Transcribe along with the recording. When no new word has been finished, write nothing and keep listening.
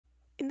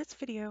In this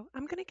video,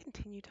 I'm going to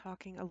continue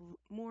talking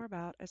more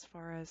about as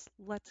far as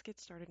let's get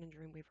started in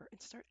Dreamweaver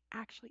and start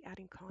actually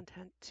adding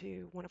content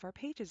to one of our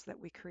pages that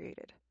we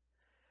created.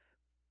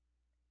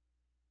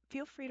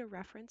 Feel free to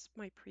reference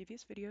my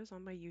previous videos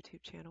on my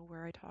YouTube channel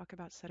where I talk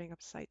about setting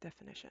up site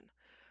definition.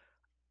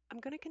 I'm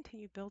going to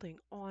continue building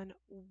on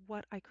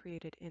what I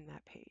created in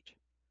that page.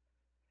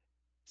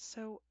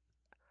 So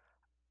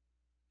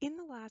in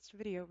the last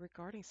video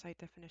regarding site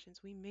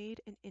definitions, we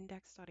made an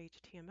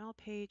index.html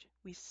page.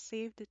 We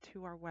saved it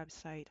to our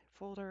website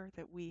folder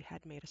that we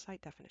had made a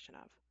site definition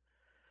of.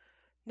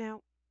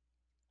 Now,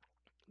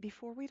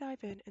 before we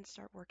dive in and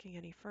start working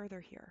any further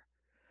here,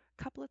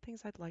 a couple of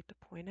things I'd like to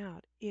point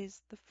out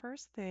is the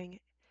first thing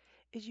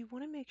is you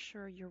want to make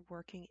sure you're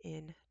working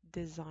in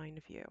design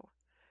view.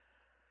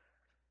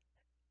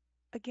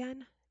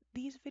 Again,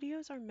 these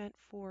videos are meant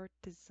for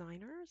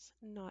designers,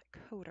 not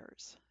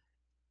coders.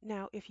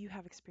 Now, if you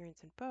have experience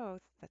in both,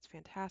 that's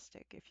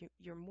fantastic.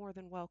 You're more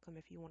than welcome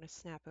if you want to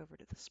snap over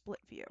to the split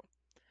view.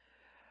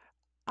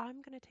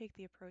 I'm going to take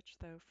the approach,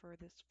 though, for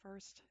this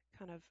first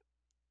kind of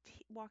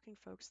walking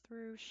folks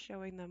through,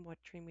 showing them what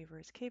Dreamweaver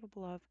is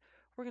capable of.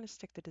 We're going to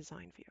stick to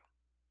design view.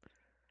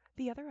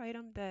 The other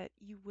item that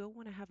you will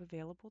want to have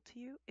available to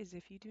you is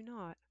if you do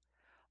not,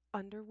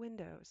 under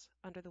Windows,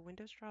 under the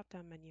Windows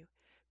drop-down menu,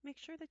 make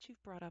sure that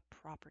you've brought up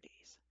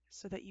properties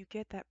so that you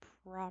get that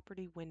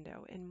property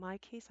window. In my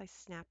case, I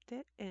snapped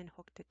it and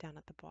hooked it down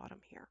at the bottom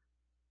here.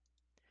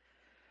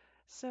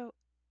 So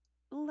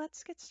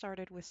let's get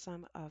started with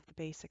some of the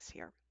basics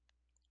here.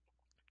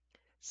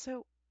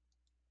 So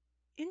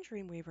in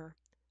Dreamweaver,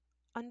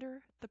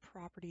 under the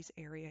properties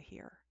area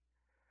here,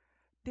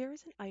 there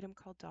is an item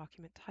called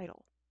document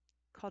title,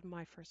 called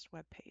My First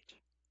Web Page.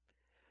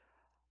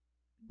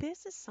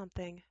 This is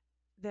something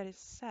that is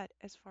set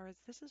as far as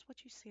this is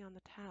what you see on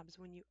the tabs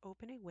when you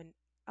open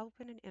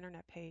an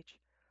internet page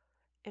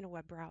in a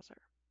web browser.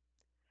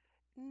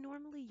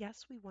 Normally,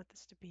 yes, we want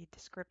this to be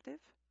descriptive.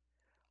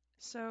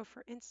 So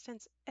for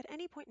instance, at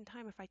any point in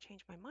time, if I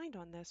change my mind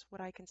on this,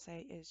 what I can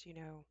say is,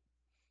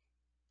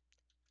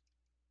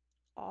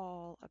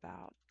 all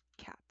about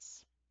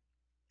cats.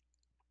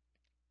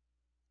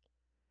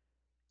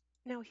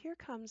 Now here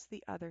comes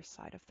the other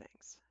side of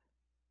things,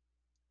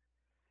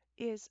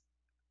 is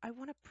I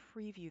want to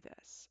preview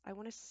this. I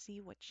want to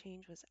see what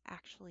change was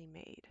actually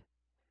made.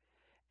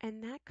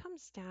 And that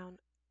comes down,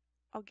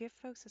 I'll give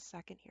folks a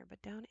second here,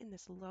 but down in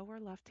this lower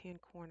left-hand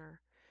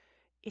corner,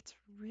 it's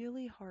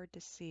really hard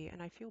to see,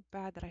 and I feel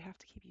bad that I have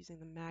to keep using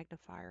the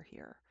magnifier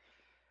here.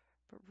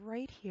 But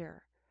right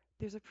here,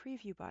 there's a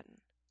preview button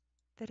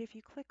that if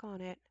you click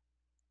on it,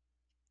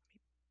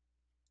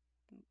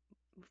 let me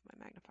move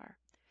my magnifier,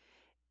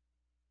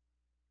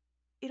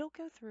 it'll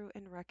go through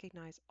and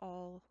recognize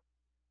all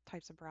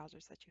types of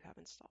browsers that you have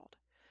installed.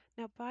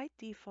 Now, by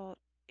default,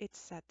 it's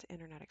set to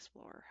Internet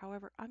Explorer.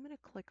 However, I'm going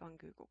to click on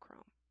Google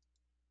Chrome.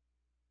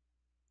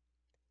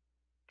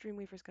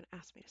 Dreamweaver is going to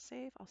ask me to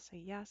save. I'll say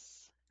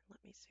yes. Let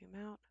me zoom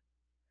out.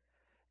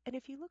 And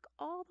if you look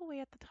all the way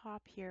at the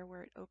top here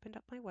where it opened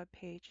up my web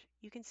page,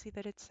 you can see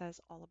that it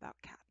says all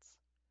about cats.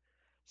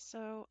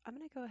 So I'm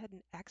going to go ahead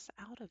and X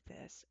out of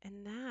this,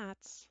 and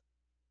that's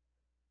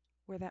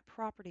where that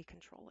property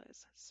control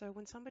is. So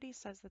when somebody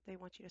says that they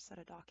want you to set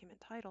a document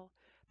title,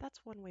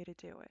 that's one way to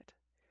do it.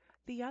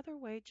 The other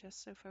way,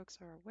 just so folks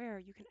are aware,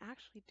 you can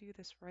actually do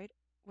this right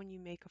when you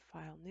make a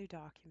file new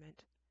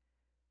document.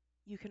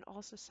 You can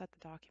also set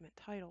the document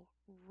title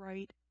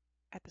right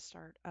at the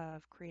start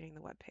of creating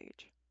the web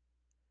page.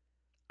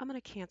 I'm going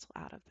to cancel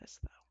out of this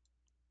though.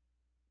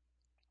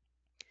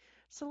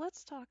 So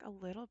let's talk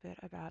a little bit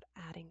about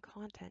adding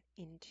content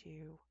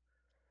into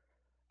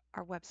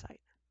our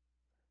website.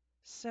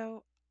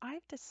 So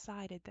I've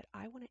decided that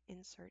I want to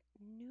insert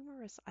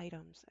numerous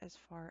items as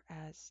far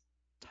as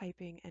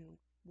typing and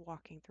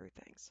walking through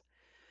things.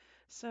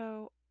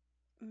 So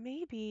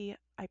maybe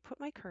I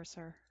put my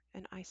cursor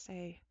and I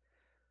say,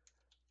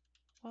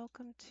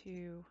 welcome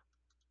to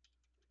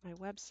my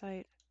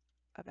website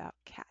about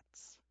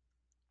cats.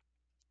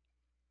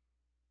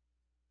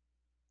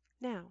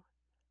 Now,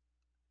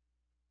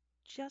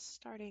 just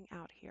starting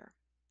out here,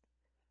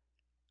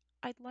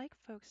 I'd like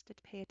folks to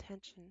pay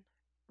attention.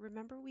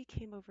 Remember we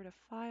came over to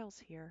files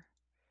here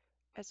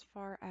as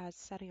far as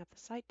setting up the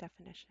site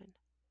definition.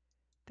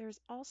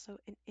 There's also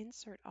an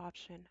insert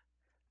option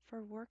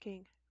for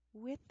working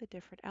with the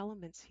different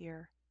elements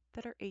here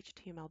that are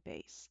HTML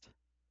based.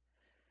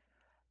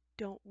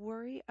 Don't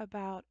worry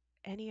about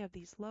any of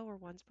these lower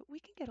ones, but we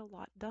can get a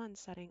lot done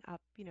setting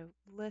up,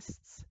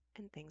 lists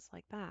and things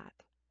like that.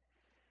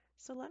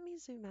 So let me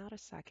zoom out a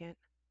second.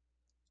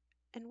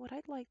 And what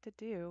I'd like to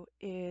do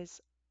is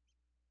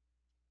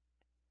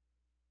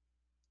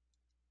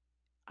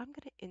I'm going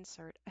to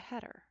insert a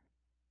header.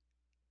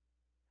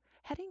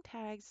 Heading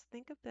tags,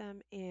 think of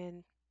them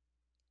in,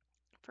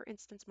 for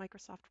instance,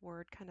 Microsoft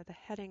Word, kind of the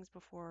headings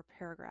before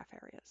paragraph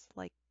areas,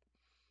 like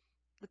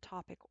the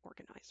topic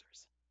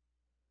organizers.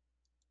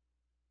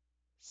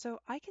 So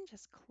I can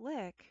just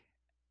click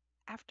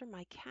after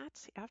my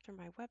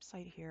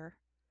website here,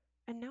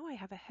 And now I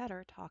have a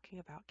header talking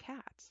about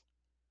cats.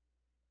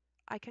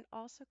 I can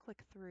also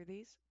click through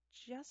these.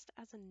 Just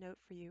as a note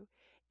for you,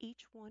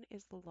 each one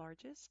is the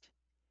largest.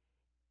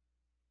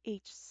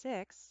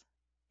 H6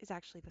 is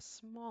actually the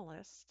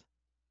smallest.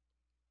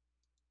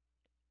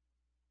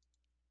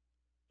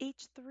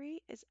 H3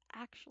 is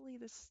actually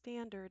the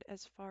standard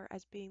as far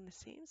as being the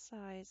same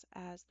size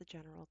as the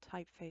general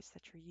typeface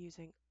that you're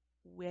using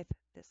with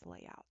this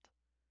layout.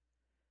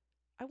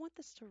 I want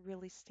this to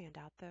really stand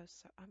out though,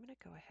 so I'm going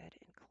to go ahead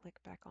and click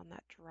back on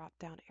that drop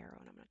down arrow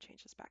and I'm going to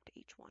change this back to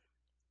H1.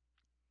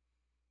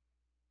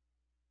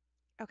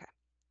 Okay,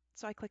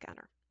 so I click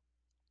enter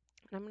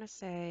and I'm going to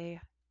say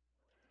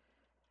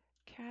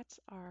cats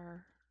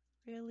are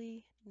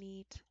really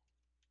neat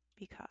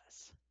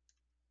because,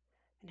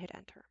 and hit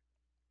enter.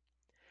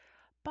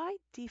 By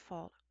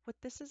default, what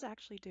this is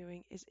actually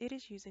doing is it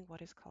is using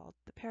what is called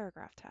the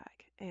paragraph tag.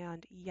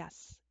 And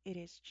yes, it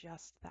is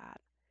just that.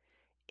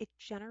 It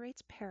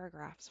generates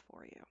paragraphs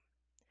for you.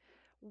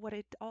 What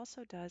it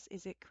also does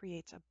is it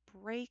creates a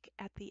break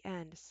at the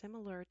end,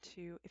 similar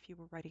to if you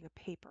were writing a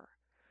paper,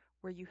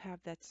 where you have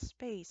that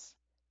space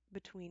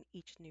between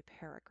each new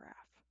paragraph.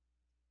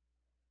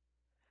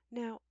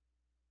 Now,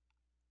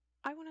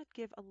 I want to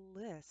give a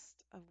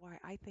list of why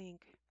I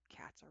think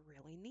cats are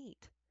really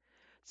neat.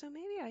 So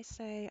maybe I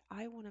say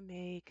I want to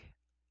make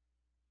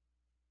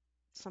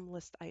some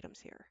list items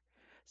here.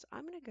 So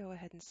I'm going to go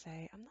ahead and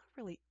say I'm not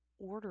really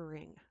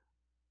ordering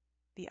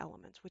the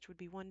elements, which would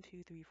be 1,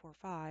 2, 3, 4,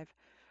 5.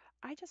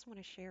 I just want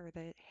to share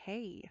that,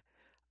 hey,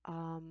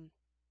 um,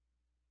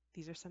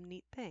 these are some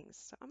neat things.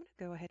 So I'm going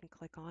to go ahead and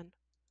click on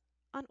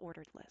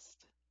unordered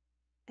list.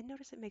 And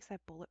notice it makes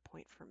that bullet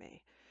point for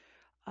me.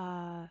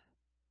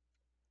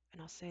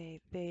 And I'll say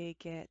they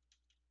get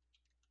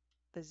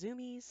the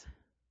zoomies,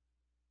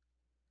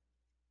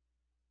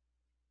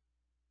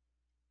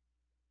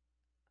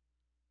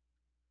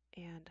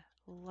 and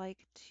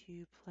like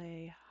to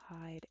play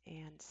hide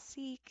and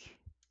seek.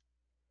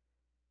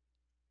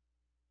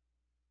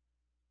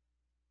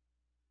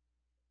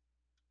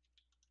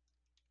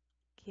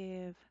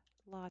 Give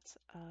lots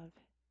of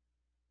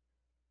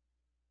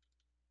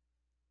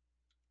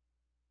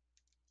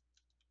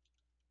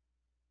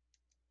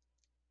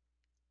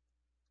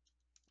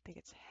I think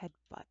it's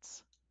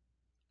headbutts.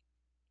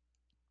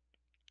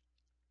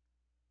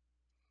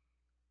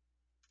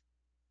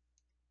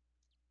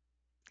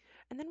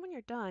 And then when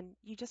you're done,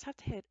 you just have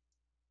to hit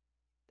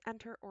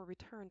enter or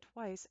return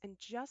twice, and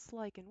just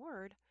like in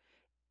Word,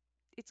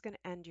 it's going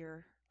to end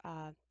your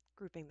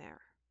grouping there.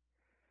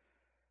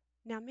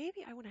 Now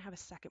maybe I want to have a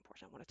second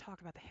portion. I want to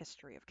talk about the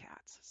history of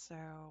cats. So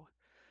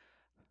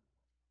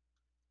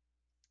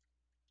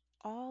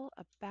all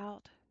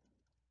about,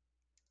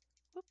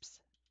 whoops,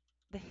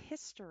 the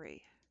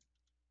history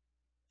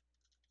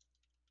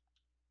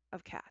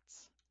of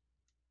cats.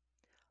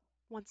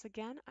 Once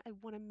again, I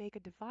want to make a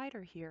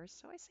divider here,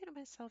 so I say to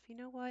myself, you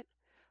know what,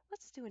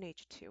 let's do an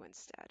H2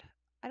 instead.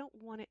 I don't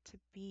want it to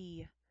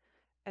be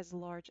as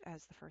large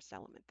as the first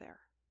element there.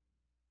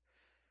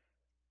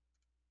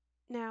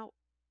 Now,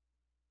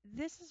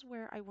 this is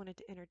where I wanted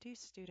to introduce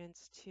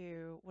students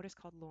to what is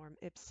called lorem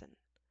ipsum.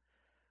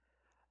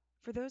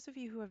 For those of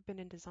you who have been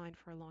in design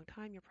for a long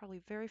time, you're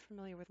probably very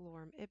familiar with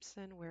lorem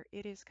ipsum, where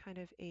it is kind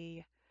of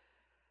a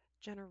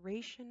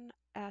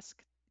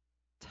generation-esque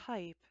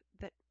type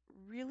that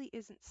really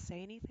isn't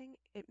say anything.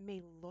 It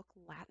may look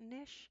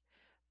Latinish,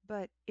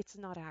 but it's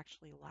not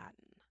actually Latin.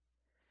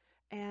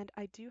 And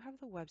I do have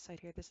the website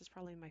here. This is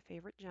probably my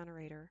favorite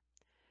generator.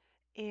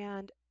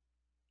 And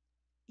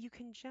you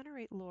can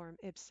generate lorem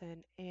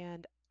ipsum,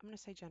 and I'm going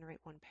to say generate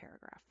one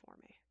paragraph for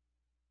me.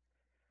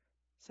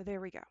 So there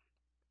we go.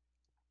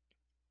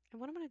 And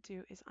what I'm going to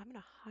do is I'm going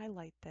to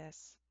highlight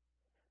this.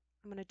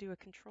 I'm going to do a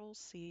Control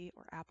C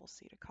or Apple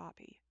C to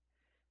copy.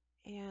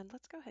 And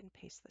let's go ahead and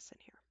paste this in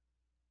here.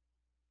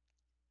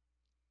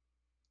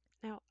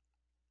 Now,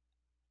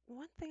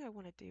 one thing I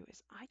want to do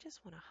is I just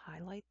want to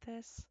highlight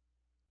this.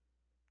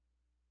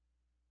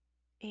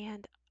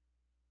 And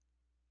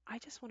I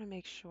just want to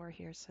make sure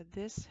here. So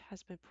this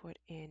has been put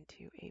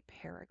into a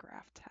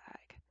paragraph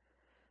tag.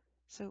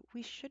 So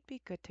we should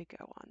be good to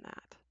go on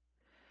that.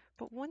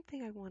 But one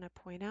thing I want to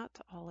point out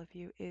to all of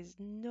you is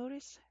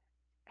notice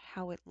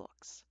how it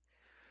looks.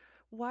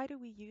 Why do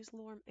we use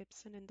lorem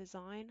ipsum in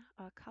design?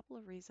 A couple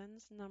of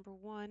reasons. Number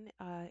one,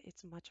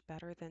 it's much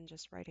better than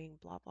just writing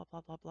blah, blah, blah,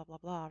 blah, blah, blah,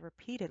 blah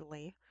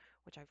repeatedly,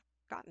 which I've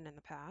gotten in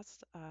the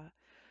past.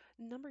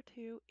 Number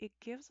two, it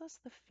gives us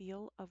the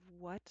feel of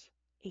what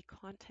a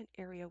content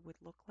area would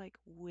look like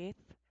with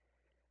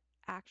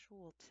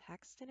actual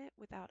text in it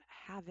without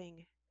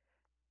having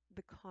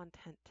the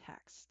content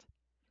text.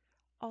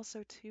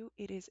 Also, too,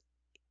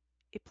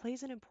 it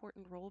plays an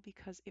important role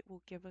because it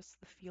will give us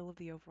the feel of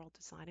the overall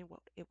design and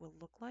what it will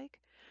look like.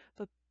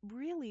 But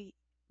really,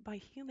 by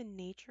human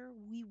nature,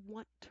 we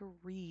want to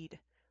read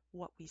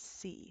what we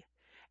see.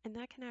 And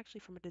that can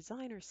actually, from a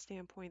designer's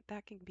standpoint,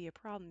 that can be a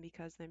problem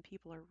because then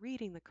people are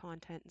reading the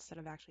content instead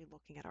of actually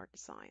looking at our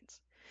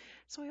designs.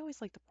 So I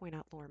always like to point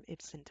out lorem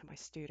ipsum to my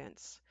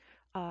students.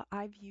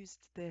 I've used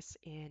this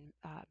in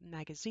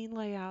magazine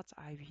layouts.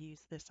 I've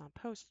used this on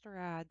poster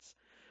ads.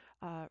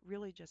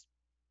 Really just,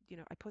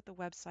 I put the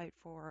website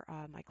for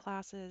my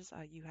classes.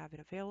 You have it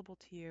available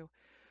to you,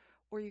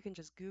 or you can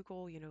just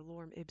Google,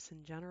 Lorem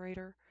Ipsum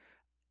generator.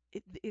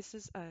 This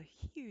is a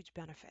huge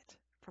benefit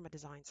from a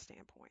design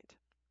standpoint.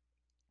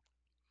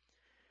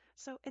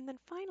 So, and then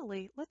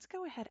finally, let's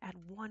go ahead and add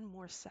one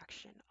more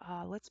section.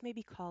 Let's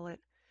maybe call it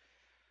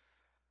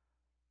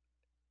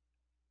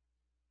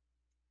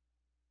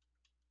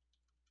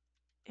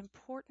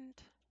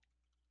important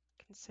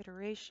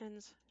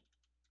considerations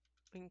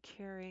when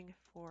caring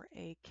for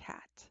a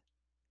cat.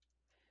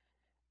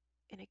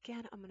 And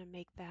again, I'm going to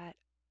make that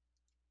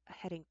a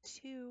heading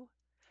 2.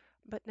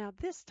 But now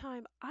this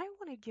time, I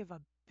want to give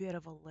a bit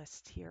of a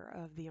list here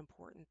of the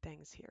important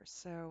things here.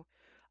 So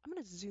I'm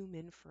going to zoom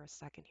in for a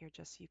second here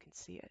just so you can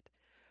see it.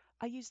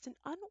 I used an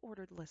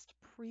unordered list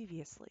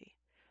previously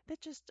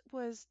that just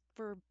was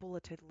for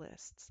bulleted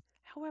lists.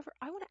 However,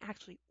 I want to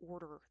actually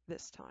order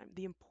this time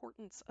the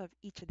importance of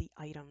each of the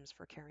items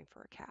for caring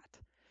for a cat.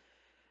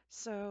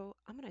 So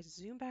I'm going to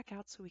zoom back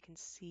out so we can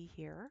see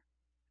here.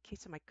 Okay,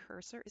 so my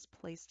cursor is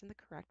placed in the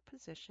correct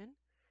position. And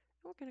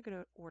we're going to go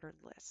to ordered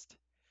list.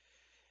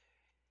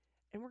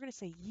 And we're going to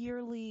say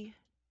yearly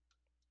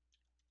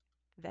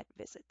vet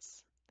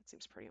visits. That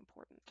seems pretty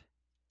important.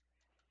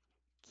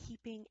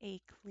 Keeping a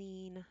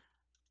clean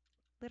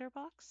litter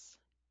box.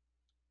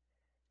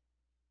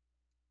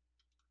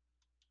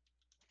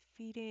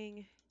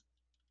 Feeding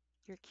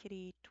your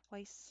kitty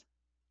twice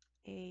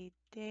a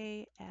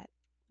day at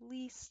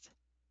least.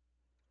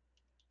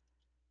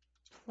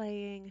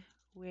 Playing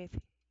with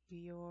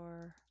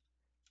your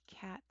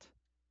cat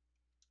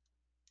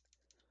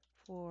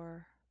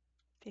for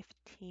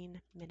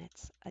 15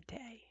 minutes a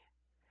day.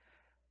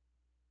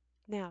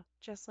 Now,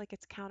 just like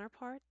its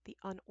counterpart, the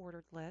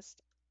unordered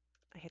list,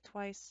 I hit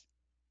twice,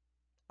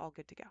 all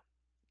good to go.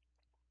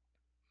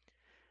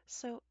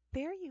 So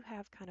there you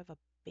have kind of a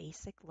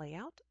basic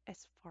layout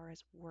as far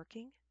as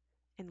working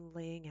and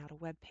laying out a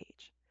web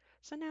page.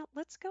 So now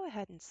let's go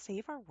ahead and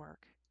save our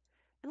work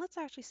and let's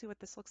actually see what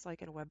this looks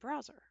like in a web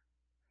browser.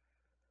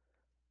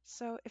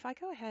 So if I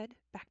go ahead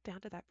back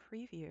down to that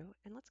preview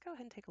and let's go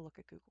ahead and take a look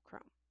at Google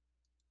Chrome.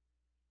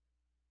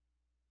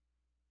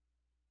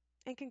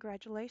 And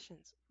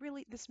congratulations.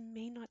 Really, this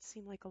may not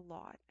seem like a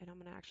lot, and I'm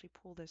going to actually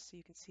pull this so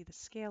you can see the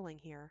scaling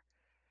here.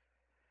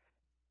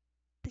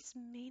 This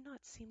may not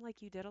seem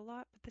like you did a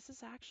lot, but this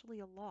is actually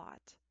a lot.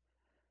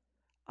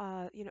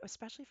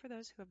 Especially for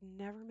those who have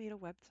never made a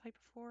website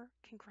before,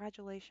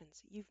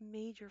 congratulations, you've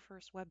made your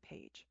first web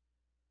page.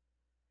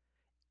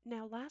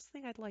 Now, last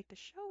thing I'd like to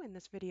show in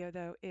this video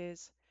though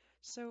is,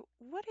 so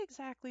what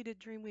exactly did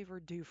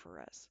Dreamweaver do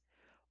for us?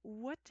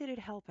 What did it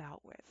help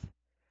out with?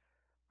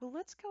 Well,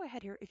 let's go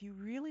ahead here. If you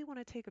really want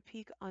to take a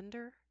peek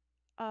under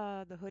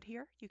the hood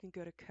here, you can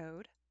go to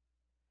code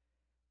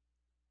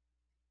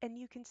and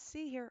you can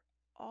see here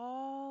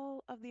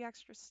all of the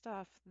extra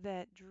stuff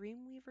that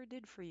Dreamweaver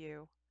did for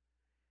you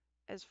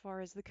as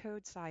far as the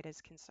code side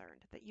is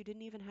concerned that you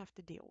didn't even have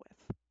to deal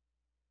with.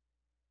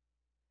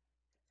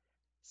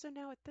 So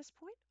now at this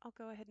point, I'll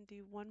go ahead and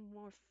do one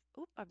more.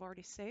 I've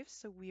already saved,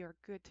 so we are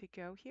good to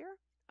go here.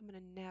 I'm going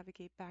to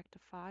navigate back to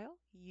File.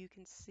 You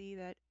can see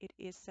that it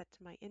is set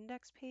to my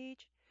index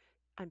page.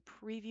 I'm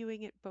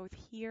previewing it both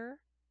here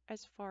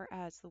as far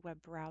as the web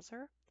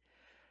browser.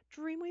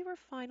 Dreamweaver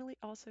finally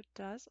also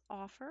does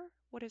offer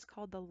what is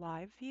called the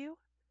live view.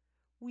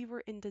 We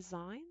were in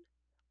design,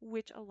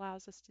 which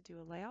allows us to do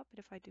a layout, but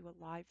if I do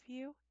a live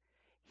view,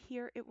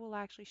 here it will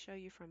actually show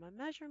you from a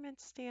measurement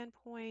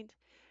standpoint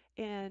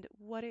and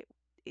what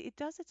it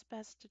does its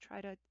best to try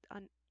to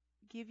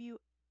give you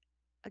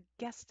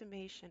a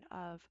guesstimation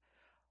of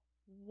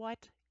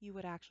what you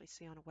would actually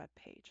see on a web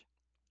page.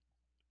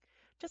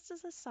 Just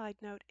as a side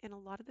note, in a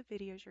lot of the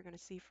videos you're going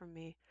to see from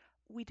me,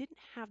 we didn't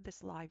have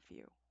this live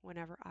view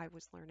whenever I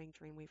was learning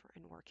Dreamweaver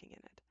and working in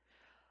it.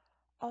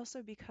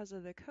 Also, because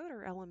of the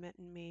coder element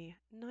in me,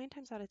 9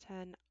 times out of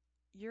 10,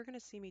 you're going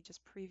to see me just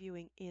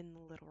previewing in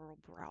the literal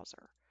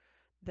browser.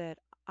 That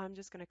I'm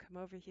just going to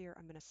come over here,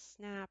 I'm going to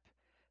snap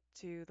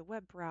to the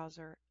web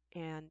browser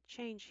and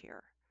change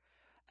here.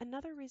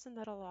 Another reason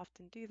that I'll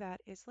often do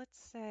that is let's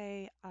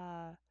say,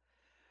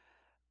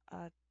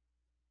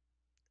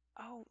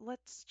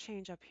 let's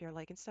change up here,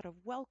 like instead of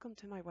welcome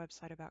to my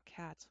website about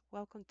cats,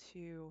 welcome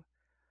to,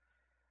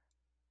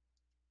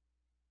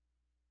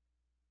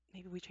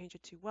 maybe we change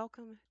it to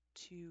welcome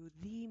to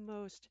the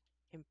most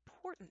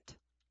important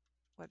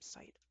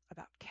website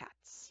about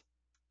cats.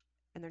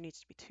 And there needs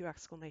to be 2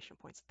 exclamation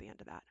points at the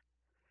end of that.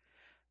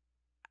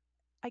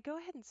 I go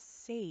ahead and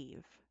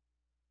save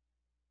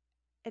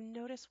and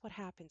notice what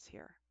happens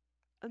here.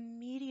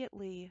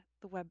 Immediately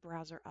the web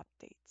browser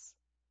updates.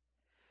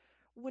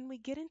 When we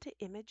get into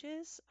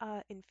images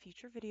in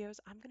future videos,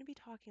 I'm going to be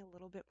talking a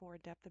little bit more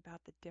in depth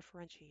about the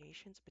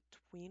differentiations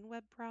between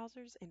web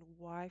browsers and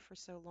why for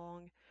so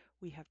long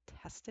we have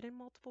tested in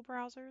multiple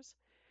browsers.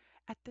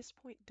 At this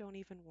point, don't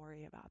even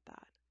worry about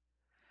that.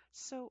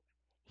 So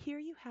here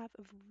you have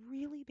a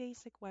really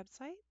basic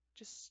website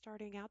just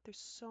starting out. There's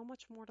so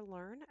much more to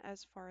learn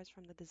as far as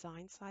from the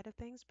design side of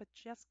things, but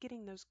just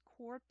getting those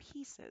core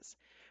pieces.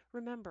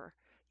 Remember,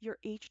 your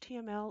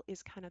HTML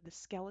is kind of the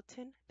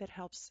skeleton that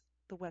helps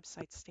the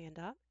website stand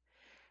up.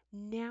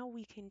 Now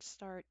we can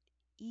start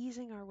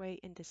easing our way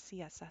into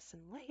CSS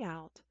and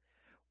layout,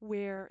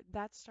 where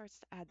that starts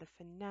to add the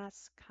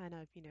finesse, kind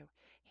of, you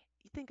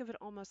think of it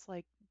almost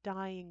like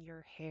dyeing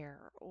your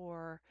hair,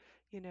 or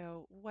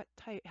what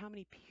type, how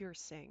many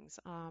piercings,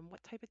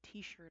 what type of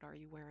t-shirt are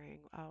you wearing,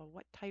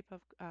 what type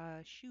of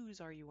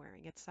shoes are you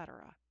wearing,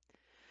 etc.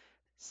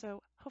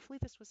 So hopefully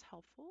this was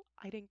helpful.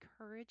 I'd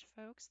encourage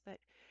folks that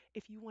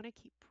if you want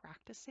to keep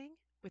practicing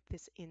with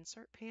this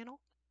insert panel,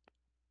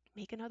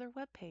 make another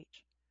web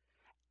page.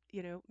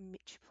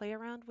 Play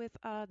around with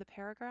the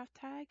paragraph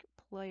tag,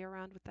 play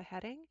around with the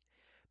heading,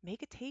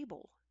 make a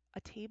table.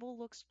 A table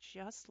looks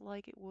just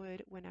like it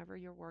would whenever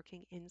you're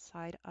working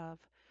inside of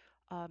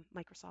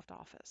Microsoft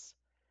Office.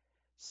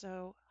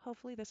 So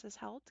hopefully this has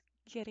helped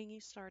getting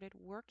you started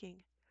working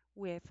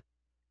with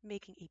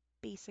making a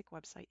basic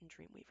website in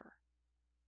Dreamweaver.